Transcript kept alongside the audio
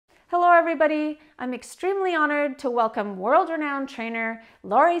Hello everybody, I'm extremely honored to welcome world-renowned trainer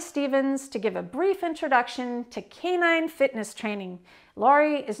Laurie Stevens to give a brief introduction to Canine Fitness Training.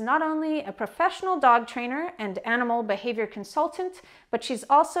 Laurie is not only a professional dog trainer and animal behavior consultant, but she's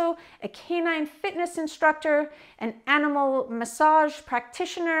also a canine fitness instructor, an animal massage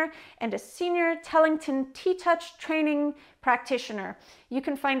practitioner, and a senior Tellington TTouch Training practitioner. You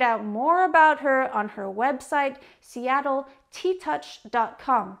can find out more about her on her website,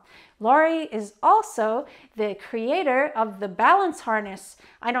 TTouch.com. Laurie is also the creator of the balance harness.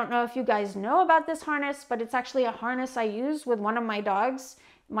 I don't know if you guys know about this harness, but it's actually a harness I use with one of my dogs,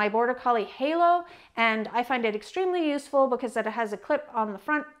 my Border Collie Halo, and I find it extremely useful because it has a clip on the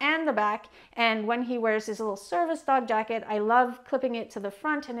front and the back, and when he wears his little service dog jacket, I love clipping it to the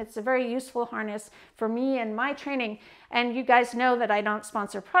front, and it's a very useful harness for me and my training. And you guys know that I don't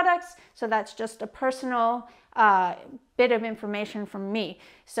sponsor products, so that's just a personal bit of information from me.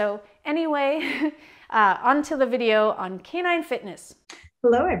 So anyway, on to the video on canine fitness.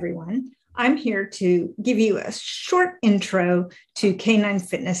 Hello, everyone. I'm here to give you a short intro to canine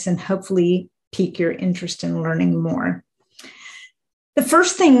fitness and hopefully pique your interest in learning more. The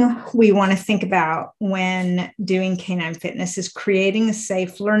first thing we want to think about when doing canine fitness is creating a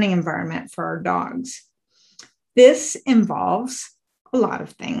safe learning environment for our dogs. This involves a lot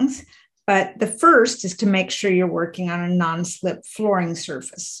of things, but the first is to make sure you're working on a non-slip flooring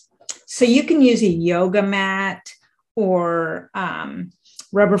surface. So you can use a yoga mat or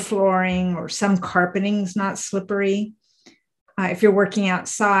rubber flooring, or some carpeting is not slippery. If you're working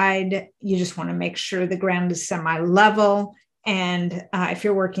outside, you just want to make sure the ground is semi-level. And if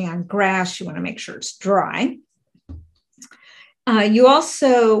you're working on grass, you want to make sure it's dry. You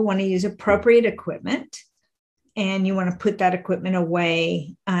also want to use appropriate equipment, and you want to put that equipment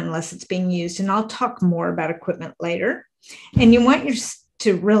away unless it's being used. And I'll talk more about equipment later. And you want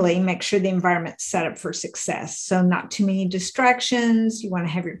to really make sure the environment's set up for success. So not too many distractions. You want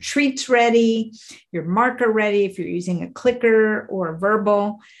to have your treats ready, your marker ready if you're using a clicker or a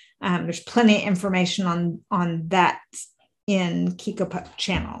verbal. There's plenty of information on that in Kikopup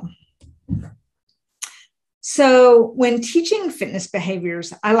channel. So when teaching fitness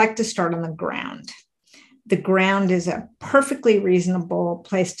behaviors, I like to start on the ground. The ground is a perfectly reasonable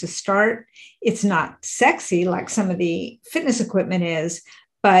place to start. It's not sexy like some of the fitness equipment is,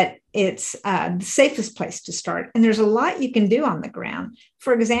 but it's the safest place to start. And there's a lot you can do on the ground.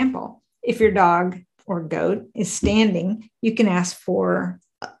 For example, if your dog or goat is standing, you can ask for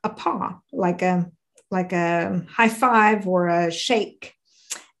a paw, like a high five or a shake.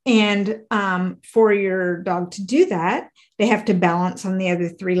 And for your dog to do that, they have to balance on the other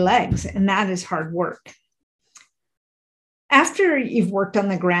three legs, and that is hard work. After you've worked on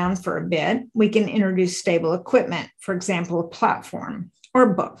the ground for a bit, we can introduce stable equipment, for example, a platform or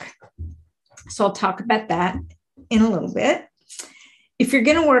a book. So I'll talk about that in a little bit. If you're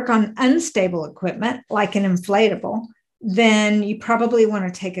going to work on unstable equipment, like an inflatable, then you probably want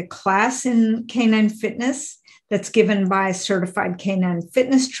to take a class in canine fitness that's given by a certified canine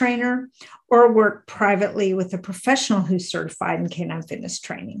fitness trainer, or work privately with a professional who's certified in canine fitness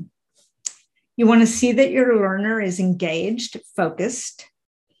training. You want to see that your learner is engaged, focused,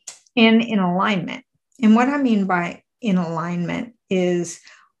 and in alignment. And what I mean by in alignment is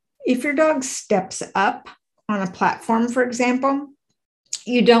if your dog steps up on a platform, for example,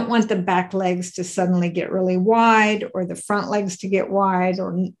 you don't want the back legs to suddenly get really wide or the front legs to get wide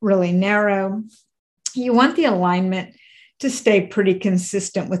or really narrow. You want the alignment to stay pretty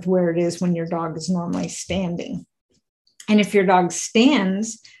consistent with where it is when your dog is normally standing. And if your dog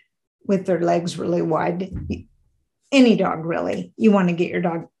stands with their legs really wide, any dog really, you want to get your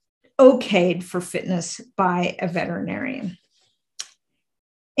dog okayed for fitness by a veterinarian.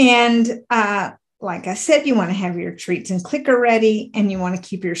 And like I said, you want to have your treats and clicker ready, and you want to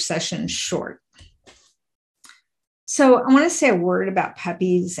keep your sessions short. So I want to say a word about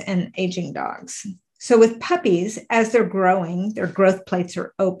puppies and aging dogs. So with puppies, as they're growing, their growth plates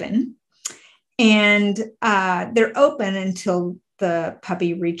are open, and they're open until the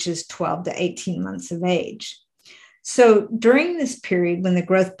puppy reaches 12 to 18 months of age. So during this period when the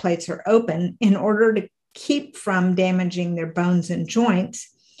growth plates are open, in order to keep from damaging their bones and joints,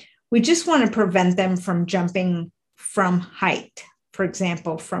 we just want to prevent them from jumping from height. For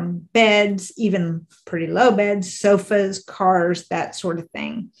example, from beds, even pretty low beds, sofas, cars, that sort of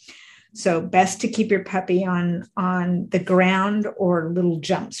thing. So best to keep your puppy on the ground or little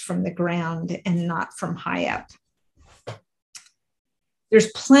jumps from the ground and not from high up.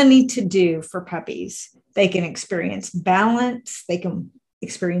 There's plenty to do for puppies. They can experience balance. They can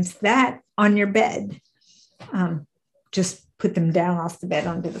experience that on your bed. Just put them down off the bed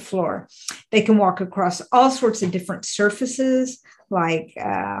onto the floor. They can walk across all sorts of different surfaces like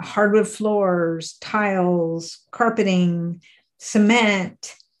hardwood floors, tiles, carpeting,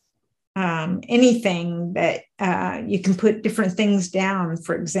 cement, anything that you can put different things down,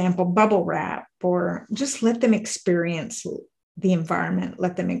 for example, bubble wrap, or just let them experience the environment,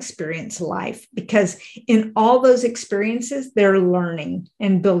 let them experience life, because in all those experiences, they're learning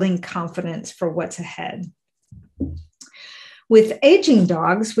and building confidence for what's ahead. With aging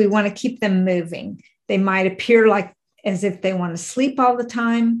dogs, we want to keep them moving. They might appear like as if they want to sleep all the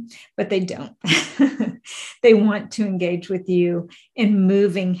time, but they don't. They want to engage with you, and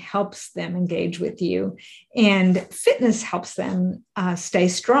moving helps them engage with you. And fitness helps them stay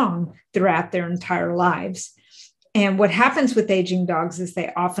strong throughout their entire lives. And what happens with aging dogs is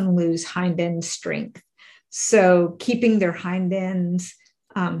they often lose hind end strength. So keeping their hind ends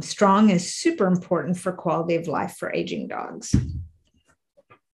strong is super important for quality of life for aging dogs.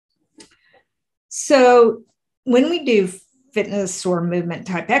 So when we do fitness or movement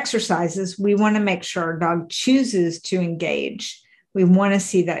type exercises, we want to make sure our dog chooses to engage. We want to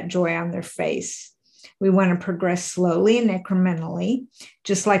see that joy on their face. We want to progress slowly and incrementally.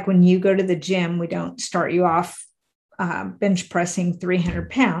 Just like when you go to the gym, we don't start you off bench pressing 300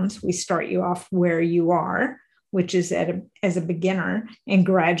 pounds. We start you off where you are, which is as a beginner, and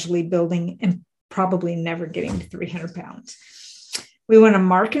gradually building and probably never getting to 300 pounds. We want to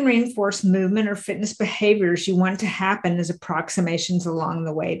mark and reinforce movement or fitness behaviors you want to happen as approximations along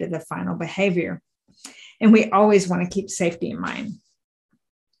the way to the final behavior. And we always want to keep safety in mind.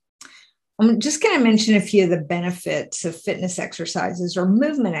 I'm just going to mention a few of the benefits of fitness exercises or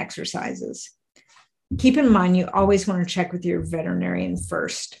movement exercises. Keep in mind, you always want to check with your veterinarian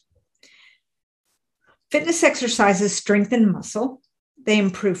first. Fitness exercises strengthen muscle. They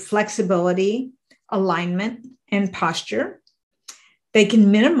improve flexibility, alignment, and posture. They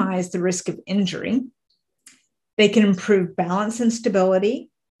can minimize the risk of injury. They can improve balance and stability.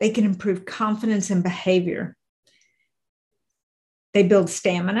 They can improve confidence and behavior. They build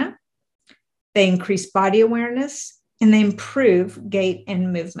stamina. They increase body awareness, and they improve gait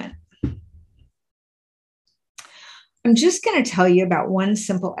and movement. I'm just going to tell you about one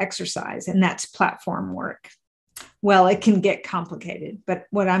simple exercise, and that's platform work. Well, it can get complicated, but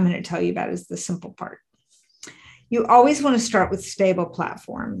what I'm going to tell you about is the simple part. You always want to start with stable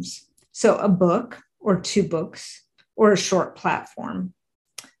platforms. So a book or 2 books or a short platform,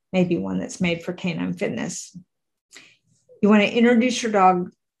 maybe one that's made for Canine Fitness. You want to introduce your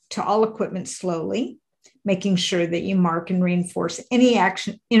dog to all equipment slowly, making sure that you mark and reinforce any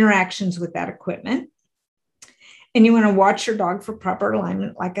interactions with that equipment. And you want to watch your dog for proper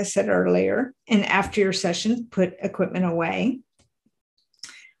alignment, like I said earlier. And after your session, put equipment away.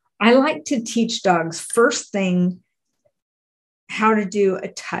 I like to teach dogs first thing how to do a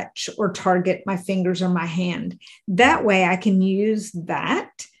touch or target my fingers or my hand. That way I can use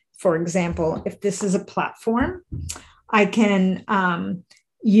that. For example, if this is a platform, I can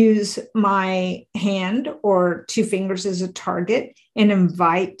use my hand or 2 fingers as a target and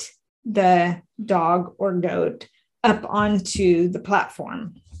invite the dog or goat up onto the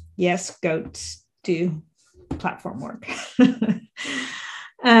platform. Yes, goats do platform work.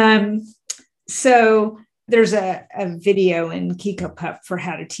 So there's a video in Kikopup for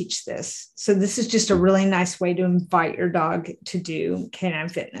how to teach this. So this is just a really nice way to invite your dog to do Canine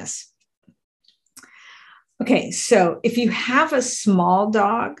Fitness. Okay, so if you have a small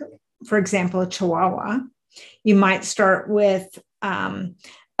dog, for example, a Chihuahua, you might start with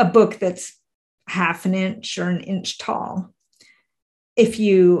a book that's 1/2 inch or 1 inch tall. If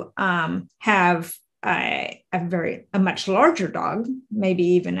you have a much larger dog, maybe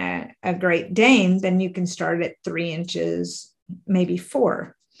even a Great Dane, then you can start at 3 inches, maybe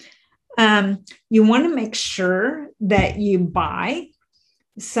 4. You want to make sure that you buy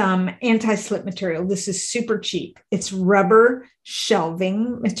some anti-slip material. This is super cheap. It's rubber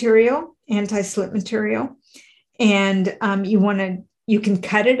shelving material, anti-slip material. And you can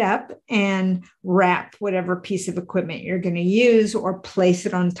cut it up and wrap whatever piece of equipment you're going to use or place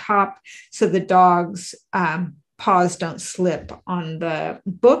it on top so the dog's paws don't slip on the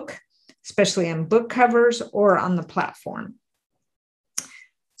book, especially on book covers or on the platform.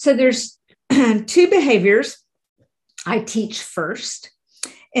 So there's 2 behaviors I teach first,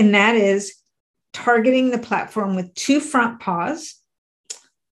 and that is targeting the platform with 2 front paws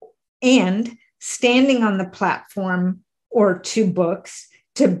and standing on the platform or 2 books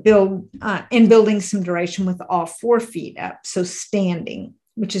to build and building some duration with all 4 feet up. So standing,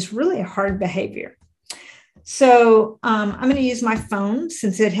 which is really a hard behavior. So I'm going to use my phone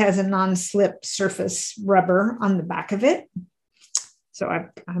since it has a non-slip surface rubber on the back of it. So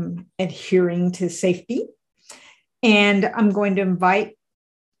I'm adhering to safety. And I'm going to invite,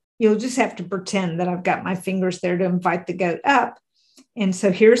 you'll just have to pretend that I've got my fingers there to invite the goat up. And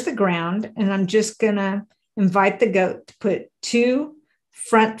so here's the ground, and I'm just going to invite the goat to put 2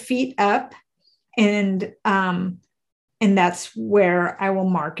 front feet up, and that's where I will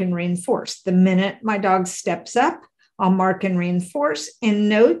mark and reinforce. The minute my dog steps up, I'll mark and reinforce. And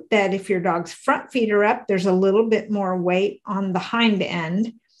note that if your dog's front feet are up, there's a little bit more weight on the hind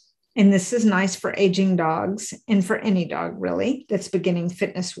end. And this is nice for aging dogs and for any dog, really, that's beginning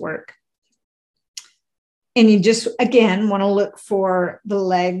fitness work. And you just, again, want to look for the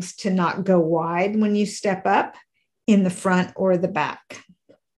legs to not go wide when you step up in the front or the back.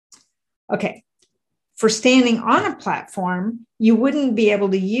 Okay. For standing on a platform, you wouldn't be able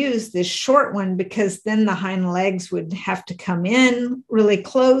to use this short one because then the hind legs would have to come in really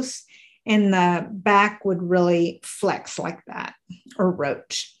close and the back would really flex like that or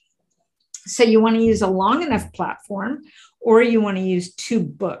roach. So you want to use a long enough platform, or you want to use 2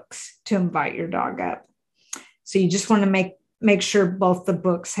 books to invite your dog up. So you just want to make sure both the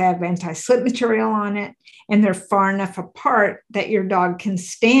books have anti-slip material on it and they're far enough apart that your dog can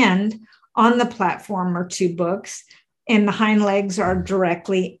stand on the platform or 2 books, and the hind legs are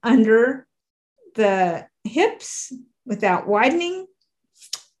directly under the hips without widening.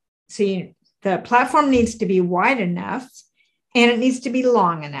 So the platform needs to be wide enough and it needs to be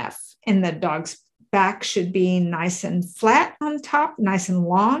long enough. And the dog's back should be nice and flat on top, nice and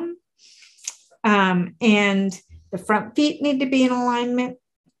long. And the front feet need to be in alignment.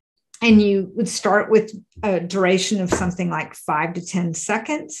 And you would start with a duration of something like 5 to 10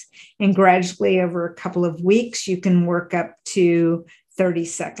 seconds. And gradually over a couple of weeks, you can work up to 30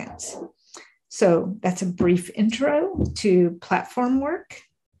 seconds. So that's a brief intro to platform work.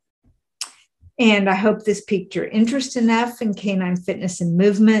 And I hope this piqued your interest enough in canine fitness and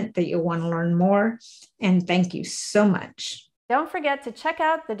movement that you'll want to learn more. And thank you so much. Don't forget to check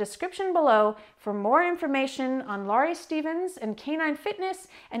out the description below for more information on Laurie Stevens and Canine Fitness,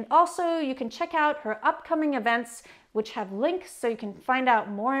 and also you can check out her upcoming events which have links so you can find out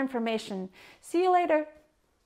more information. See you later.